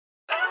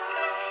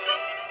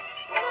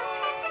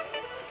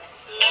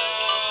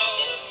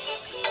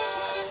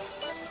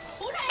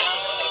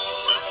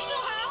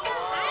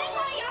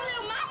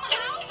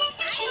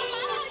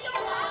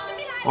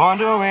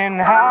Wondering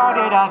how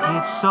did I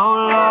get so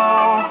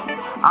low?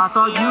 I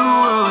thought you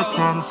were a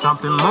 10,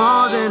 something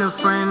more than a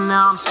friend.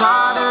 Now I'm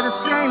tired of the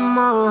same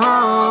old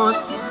hoes.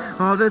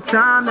 All the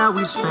time that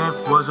we spent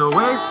was a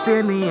waste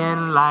in the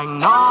end. Like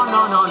no,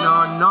 no, no,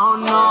 no, no,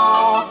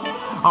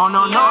 no. Oh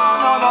no, no,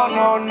 no, no,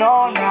 no,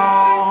 no,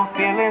 no.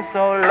 Feeling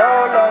so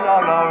low, low,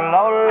 low, low,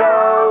 low,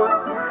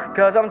 low.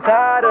 Cause I'm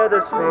tired of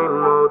the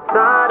same old,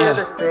 tired of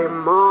the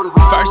same old.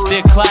 First day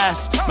of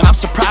class, man, I'm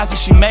surprised that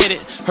she made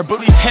it. Her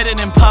booty's hidden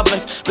in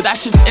public, but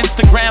that's just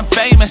Instagram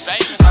famous.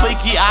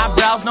 Fleeky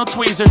eyebrows, no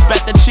tweezers,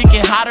 bet that she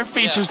can hide her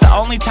features. The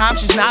only time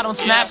she's not on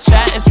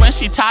Snapchat is when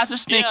she ties her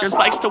sneakers.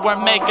 Likes to wear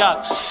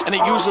makeup, and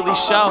it usually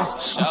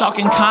shows. I'm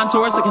talking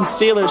contours or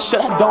concealer,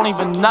 shit I don't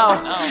even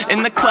know.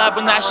 In the club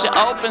when that shit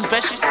opens,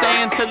 bet she's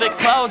staying till it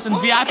closes. And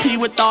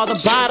VIP with all the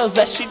bottles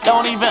that she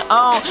don't even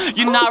own.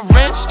 You're not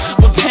rich?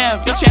 Well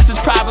damn, your chance is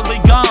probably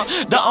gone.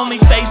 The only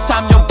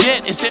FaceTime you'll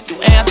get is if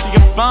you answer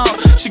your phone.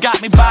 She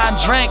got me buying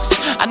drinks,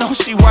 I know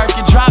she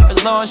working, drop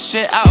it low and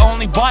shit. I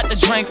only bought the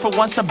drink for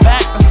once I'm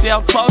back, to see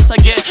how close I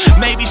get.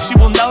 Maybe she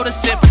will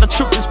notice it, but the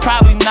truth is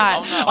probably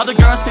not. Other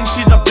girls think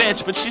she's a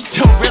bitch, but she's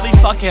still really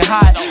fucking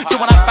hot. So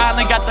when I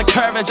finally got the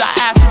courage, I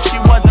asked if she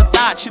was a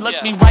thought. She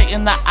looked me right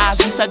in the eyes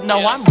and said,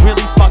 no, I'm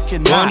really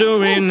fucking not.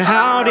 Wondering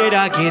how did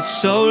I get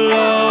so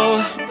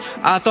low?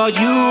 I thought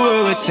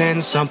you were a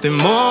 10, something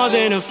more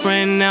than a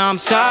friend. Now I'm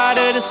tired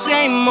of the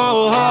same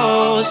old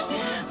hoes.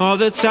 All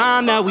the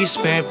time that we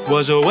spent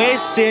was a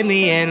waste in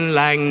the end.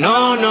 Like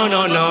no, no,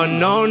 no, no,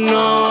 no,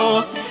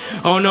 no.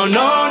 Oh no,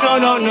 no, no,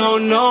 no, no,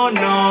 no,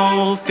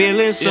 no.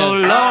 Feeling so low,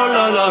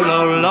 low, low,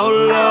 low,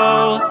 low,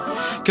 low.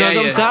 Cause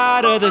I'm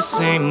tired of the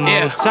same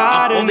old,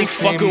 tired of the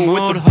same old. I'm only fucking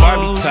with the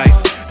Barbie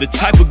type. The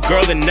type of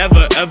girl that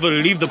never ever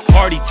leave the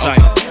party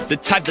type. The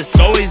type that's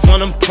always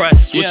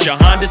unimpressed with your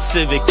Honda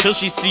Civic till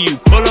she see you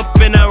pull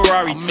up in that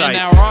Rari type.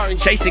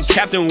 Chasing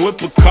Captain with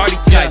Bacardi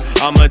type.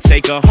 I'ma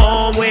take her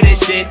home with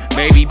this shit,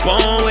 baby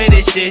born with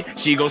this shit.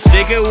 She gon'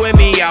 stick it with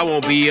me, I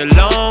won't be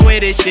alone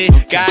with this shit.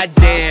 God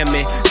damn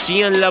it,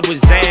 she in love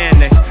with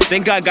Xanax.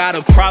 Think I got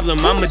a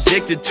problem, I'm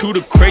addicted to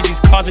the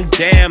crazies causing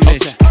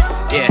damage.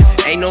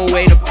 Yeah, ain't no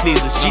way to please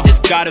her, she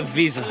just got a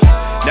visa.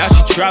 Now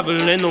she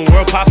traveling the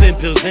world, popping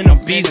pills in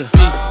Ibiza.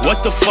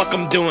 What the fuck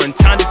I'm doing?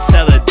 Time to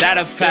tell her that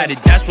I've had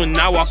it. That's when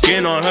I walk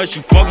in on her,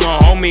 she fuck my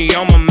homie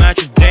on my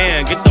mattress.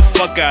 Damn, get the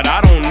fuck out,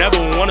 I don't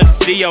ever wanna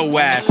see your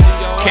ass.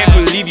 Can't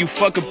believe you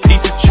fuck a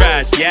piece of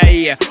trash, yeah,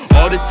 yeah.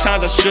 All the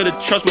times I should've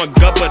trust my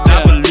gut, but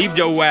I believed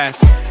your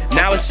ass.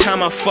 Now it's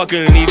time I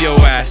fucking leave your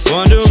ass.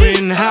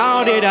 Wondering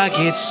how did I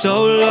get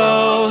so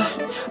low?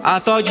 I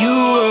thought you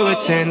were a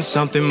 10,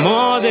 something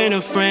more than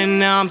a friend.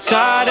 Now I'm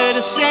tired of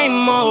the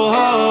same old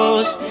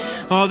hoes.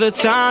 All the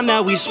time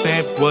that we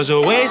spent was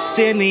a waste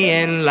in the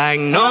end. Like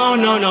no,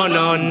 no, no,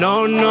 no,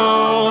 no,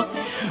 no.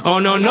 Oh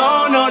no,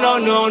 no, no, no,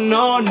 no,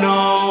 no,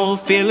 no.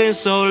 Feeling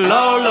so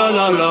low, low,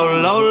 low,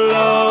 low, low,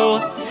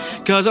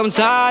 low. Cause I'm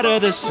tired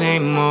of the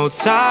same old,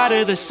 tired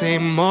of the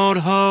same old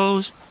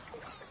hoes.